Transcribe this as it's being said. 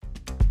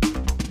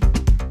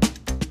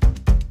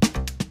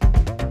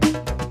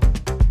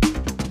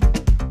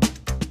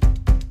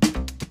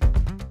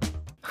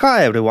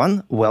Hi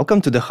everyone,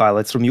 welcome to the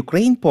Highlights from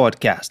Ukraine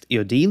podcast,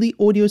 your daily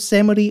audio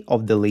summary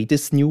of the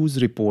latest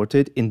news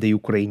reported in the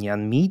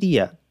Ukrainian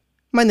media.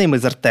 My name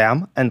is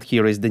Artem, and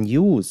here is the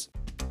news.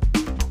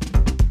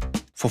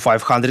 For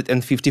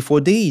 554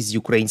 days,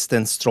 Ukraine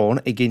stands strong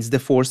against the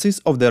forces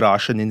of the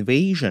Russian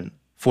invasion.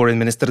 Foreign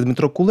Minister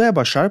Dmytro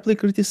Kuleba sharply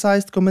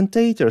criticized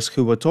commentators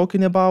who were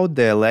talking about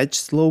the alleged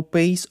slow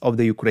pace of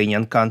the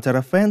Ukrainian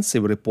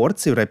counteroffensive,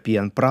 reports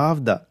European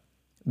Pravda.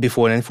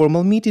 Before an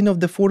informal meeting of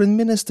the foreign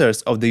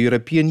ministers of the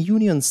European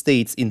Union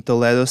states in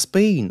Toledo,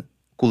 Spain,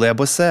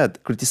 Kuleba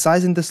said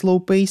criticizing the slow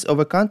pace of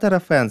a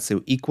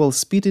counteroffensive equals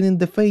spitting in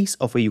the face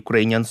of a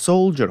Ukrainian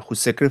soldier who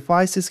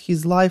sacrifices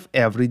his life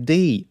every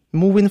day,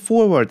 moving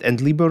forward and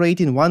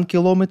liberating 1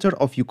 kilometer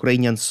of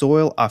Ukrainian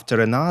soil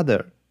after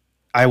another.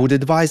 I would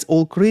advise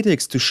all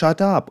critics to shut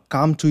up,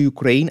 come to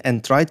Ukraine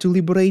and try to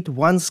liberate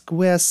 1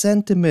 square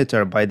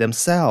centimeter by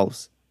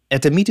themselves.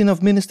 At a meeting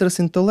of ministers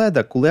in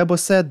Toledo, Kuleba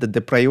said that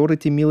the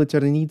priority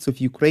military needs of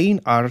Ukraine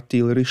are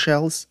artillery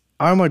shells,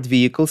 armored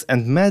vehicles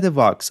and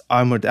medevacs,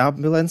 armored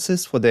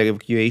ambulances for the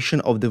evacuation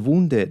of the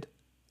wounded.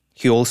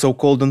 He also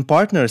called on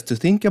partners to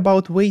think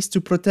about ways to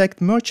protect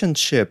merchant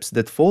ships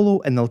that follow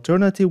an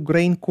alternative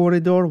grain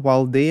corridor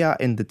while they are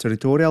in the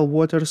territorial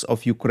waters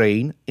of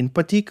Ukraine, in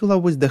particular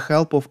with the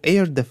help of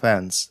air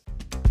defense.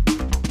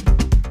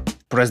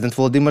 President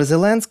Volodymyr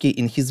Zelensky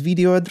in his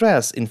video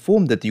address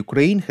informed that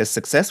Ukraine has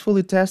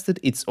successfully tested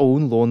its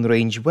own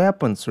long-range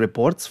weapons,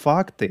 reports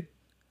Fakty.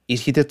 It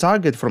hit a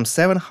target from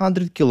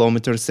 700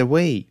 kilometers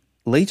away.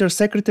 Later,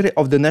 Secretary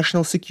of the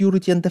National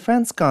Security and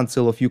Defense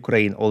Council of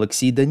Ukraine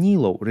Oleksiy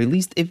Danilov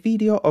released a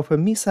video of a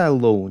missile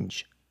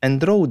launch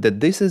and wrote that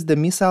this is the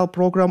missile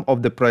program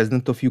of the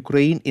President of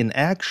Ukraine in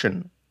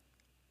action.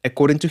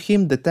 According to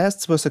him, the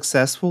tests were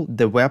successful,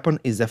 the weapon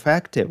is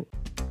effective.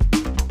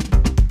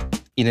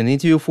 In an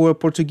interview for a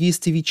Portuguese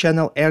TV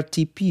channel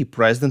RTP,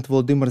 President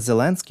Volodymyr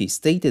Zelensky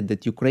stated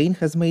that Ukraine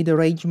has made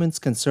arrangements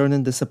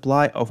concerning the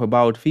supply of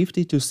about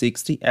 50 to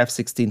 60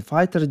 F-16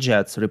 fighter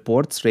jets,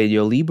 reports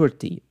Radio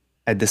Liberty.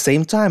 At the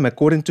same time,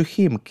 according to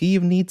him,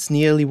 Kyiv needs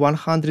nearly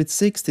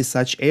 160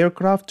 such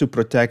aircraft to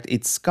protect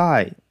its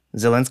sky.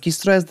 Zelensky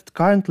stressed that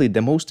currently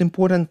the most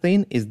important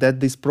thing is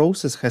that this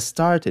process has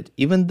started,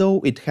 even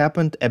though it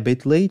happened a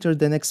bit later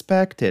than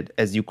expected,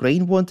 as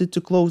Ukraine wanted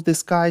to close the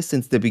sky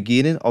since the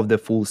beginning of the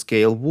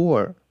full-scale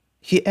war.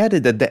 He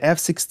added that the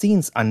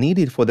F-16s are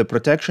needed for the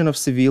protection of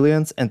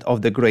civilians and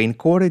of the grain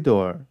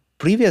corridor.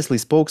 Previously,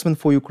 spokesman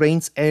for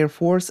Ukraine's Air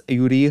Force,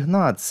 Yuri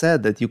Ignat,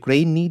 said that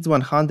Ukraine needs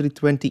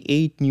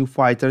 128 new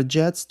fighter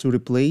jets to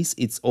replace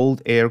its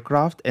old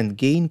aircraft and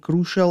gain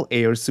crucial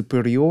air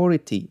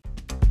superiority.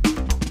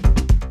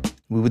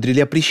 We would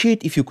really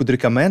appreciate if you could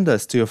recommend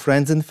us to your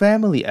friends and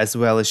family, as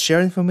well as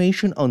share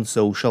information on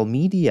social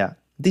media.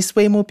 This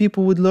way more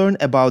people would learn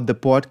about the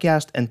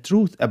podcast and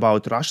truth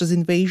about Russia's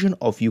invasion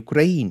of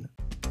Ukraine.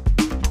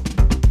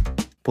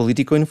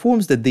 Politico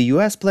informs that the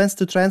US plans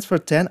to transfer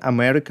 10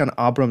 American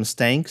Abrams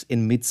tanks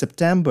in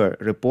mid-September,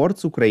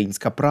 reports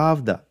Ukrainska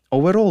Pravda.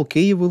 Overall,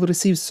 Kyiv will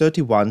receive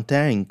 31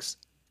 tanks.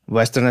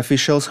 Western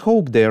officials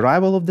hope the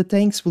arrival of the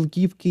tanks will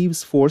give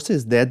Kyiv's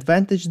forces the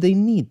advantage they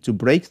need to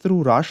break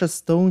through Russia's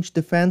staunch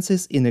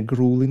defenses in a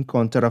grueling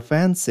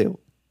counteroffensive.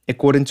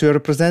 According to a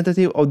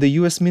representative of the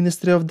US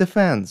Ministry of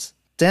Defense,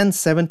 10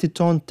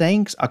 70-ton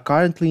tanks are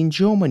currently in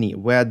Germany,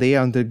 where they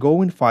are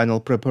undergoing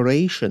final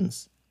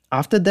preparations.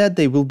 After that,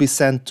 they will be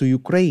sent to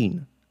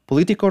Ukraine.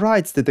 Politico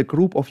writes that a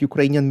group of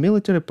Ukrainian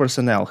military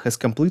personnel has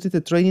completed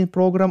a training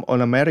program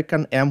on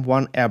American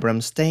M1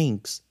 Abrams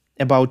tanks.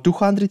 About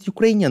 200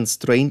 Ukrainians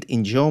trained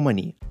in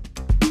Germany.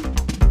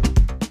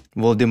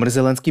 Volodymyr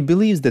Zelensky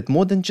believes that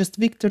more than just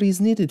victory is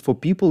needed for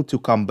people to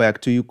come back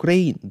to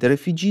Ukraine. The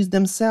refugees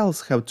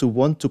themselves have to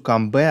want to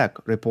come back,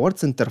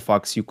 reports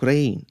Interfax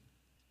Ukraine.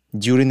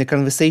 During a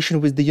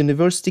conversation with the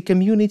university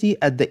community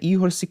at the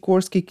Igor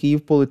Sikorsky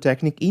Kyiv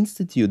Polytechnic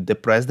Institute, the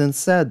president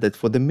said that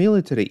for the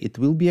military it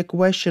will be a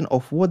question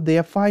of what they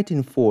are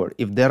fighting for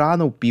if there are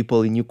no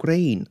people in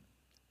Ukraine.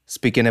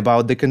 Speaking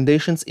about the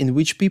conditions in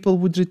which people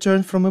would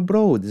return from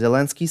abroad,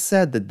 Zelensky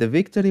said that the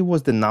victory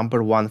was the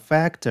number one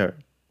factor.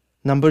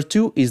 Number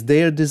two is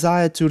their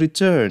desire to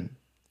return.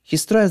 He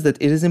stressed that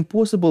it is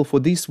impossible for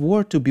this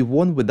war to be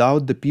won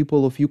without the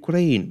people of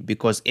Ukraine,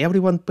 because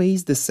everyone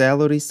pays the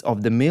salaries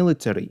of the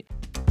military.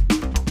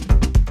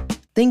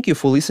 Thank you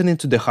for listening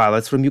to the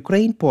Highlights from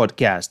Ukraine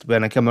podcast.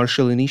 We're a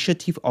commercial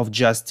initiative of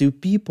just 2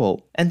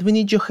 people, and we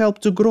need your help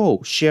to grow.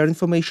 Share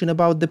information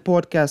about the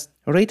podcast,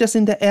 rate us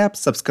in the app,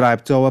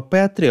 subscribe to our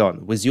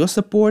Patreon. With your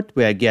support,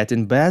 we are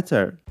getting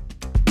better.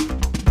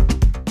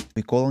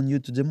 We call on you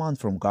to demand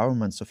from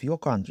governments of your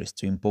countries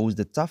to impose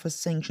the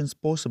toughest sanctions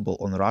possible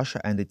on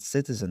Russia and its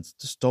citizens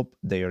to stop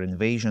their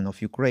invasion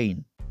of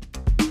Ukraine.